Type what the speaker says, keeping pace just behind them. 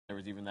There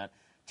was even that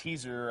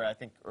teaser, I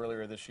think,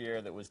 earlier this year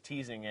that was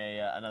teasing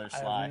another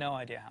Sly. I have no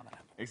idea how that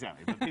happened.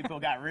 Exactly, but people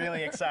got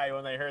really excited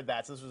when they heard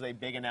that. So this was a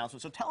big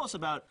announcement. So tell us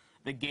about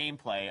the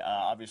gameplay.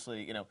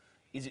 Obviously, you know,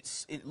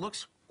 it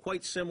looks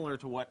quite similar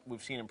to what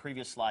we've seen in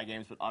previous Sly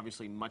games, but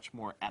obviously much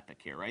more epic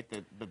here, right?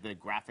 The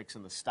graphics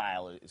and the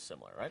style is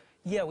similar, right?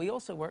 Yeah, we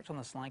also worked on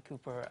the Sly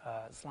Cooper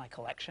Sly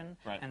collection,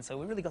 right. And so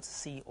we really got to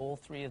see all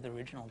three of the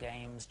original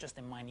games just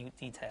in minute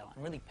detail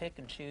and really pick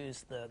and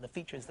choose the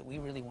features that we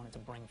really wanted to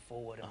bring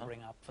forward and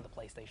bring up for the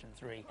PlayStation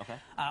 3. Okay.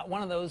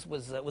 One of those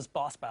was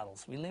boss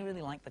battles. We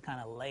really liked the kind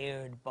of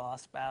layered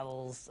boss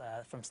battles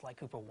from Sly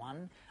Cooper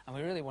 1, and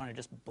we really wanted to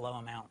just blow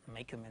them out and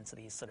make them into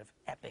these sort of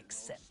epic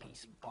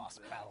set-piece boss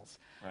battles.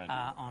 Right.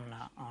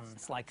 On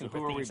Sly Cooper. So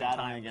who are we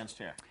battling against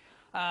here?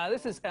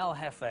 This is El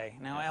Jefe.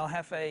 Now, El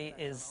Jefe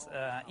is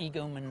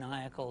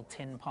egomaniacal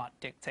tin pot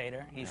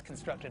dictator. He's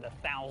constructed a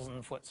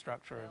 1,000-foot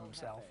structure of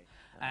himself,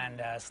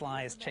 and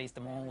Sly has chased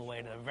him all the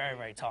way to the very,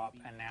 very top,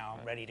 and now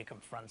ready to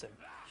confront him.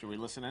 Should we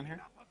listen in here?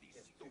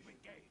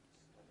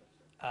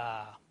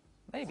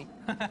 Maybe.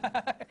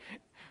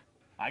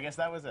 I guess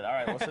that was it. All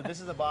right. Well, so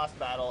this is a boss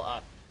battle.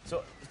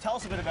 So tell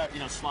us a bit about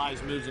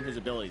Sly's moves and his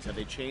abilities. Have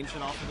they changed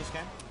at all for this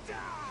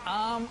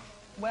game?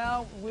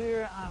 Well,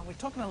 we're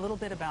talking a little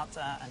bit about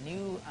a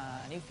new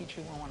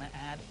feature we want to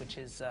add, which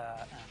is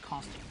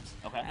costumes.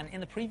 Okay. And in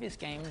the previous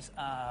games,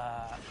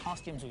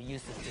 costumes were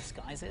used as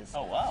disguises.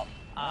 Oh wow!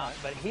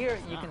 But here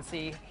you can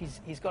see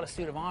he's got a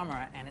suit of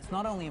armor, and it's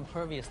not only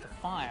impervious to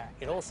fire;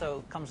 it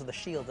also comes with a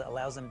shield that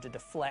allows him to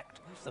deflect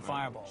the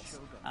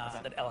fireballs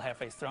that El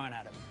Jefe is throwing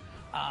at him.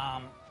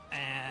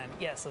 And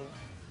yeah, so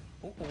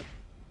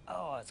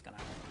oh, it's gonna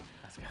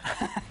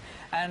hurt.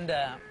 And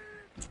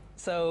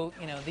so,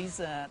 you know, these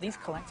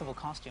collectible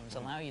costumes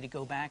allow you to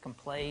go back and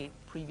play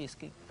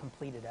previously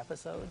completed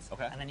episodes,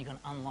 and then you can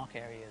unlock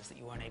areas that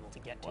you weren't able to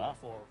get to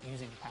before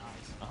using the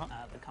powers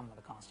that come with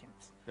the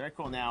costumes. Very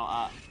cool.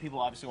 Now, people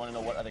obviously want to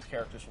know what other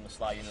characters from the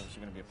Sly universe are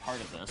going to be a part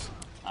of this.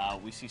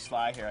 We see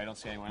Sly here. I don't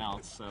see anyone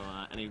else. So,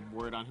 any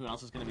word on who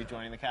else is going to be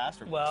joining the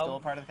cast, or still a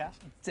part of the cast?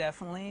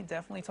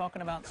 Definitely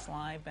talking about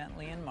Sly,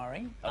 Bentley, and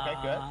Murray. Okay,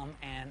 good.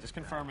 And just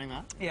confirming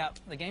that. Yeah,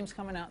 the game's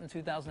coming out in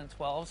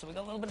 2012, so we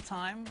got a little bit of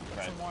time.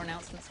 Right. Some more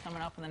announcements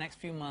coming up in the next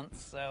few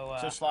months. So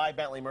Sly,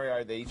 Bentley, Murray,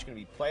 are they each going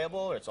to be playable,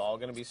 or it's all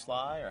going to be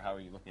Sly, or how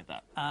are you looking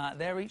at that?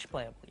 They're each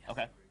playable, yes.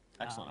 Okay.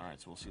 Excellent. All right,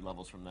 so we'll see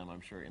levels from them,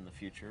 I'm sure, in the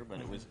future. But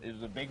it was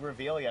a big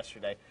reveal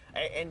yesterday.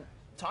 And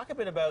talk a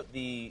bit about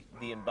the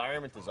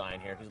environment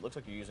design here, because it looks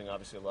like you're using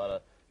obviously a lot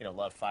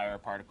of fire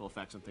particle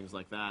effects and things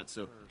like that.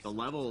 So the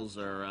levels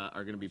are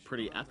going to be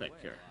pretty epic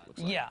here. Looks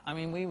like. Yeah, I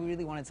mean, we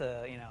really wanted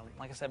to,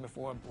 like I said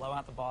before, blow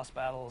out the boss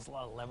battles, a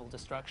lot of level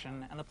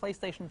destruction, and the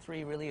PlayStation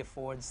 3 really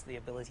affords the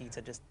ability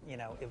to just,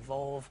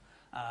 evolve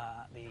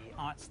the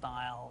art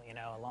style,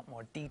 a lot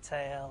more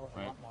detail,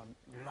 a lot more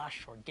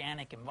lush,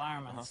 organic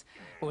environments,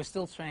 but we're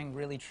still staying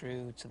really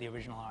true to the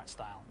original art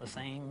style. The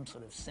same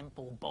sort of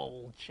simple,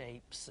 bold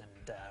shapes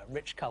and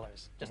rich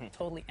colors, just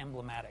totally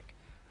emblematic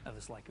of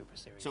the Sly Cooper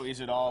series. So is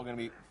it all going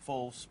to be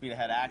full speed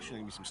ahead action?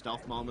 Going to be some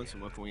stealth moments,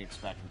 and what can we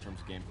expect in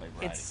terms of gameplay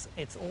variety?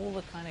 It's all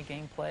the kind of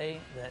gameplay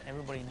that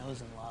everybody knows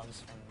and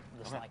loves from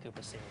the Sly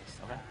Cooper series.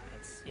 Okay.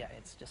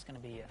 It's just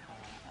going to be a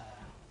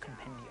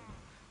compendium.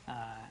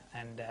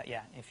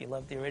 If you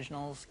love the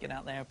originals, get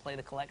out there, play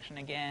the collection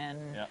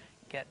again,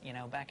 get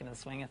back into the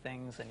swing of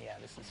things, and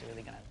this is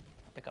really going to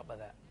pick up where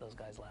those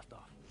guys left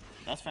off.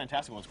 That's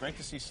fantastic. Well, it's great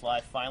to see Sly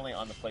finally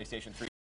on the PlayStation 3.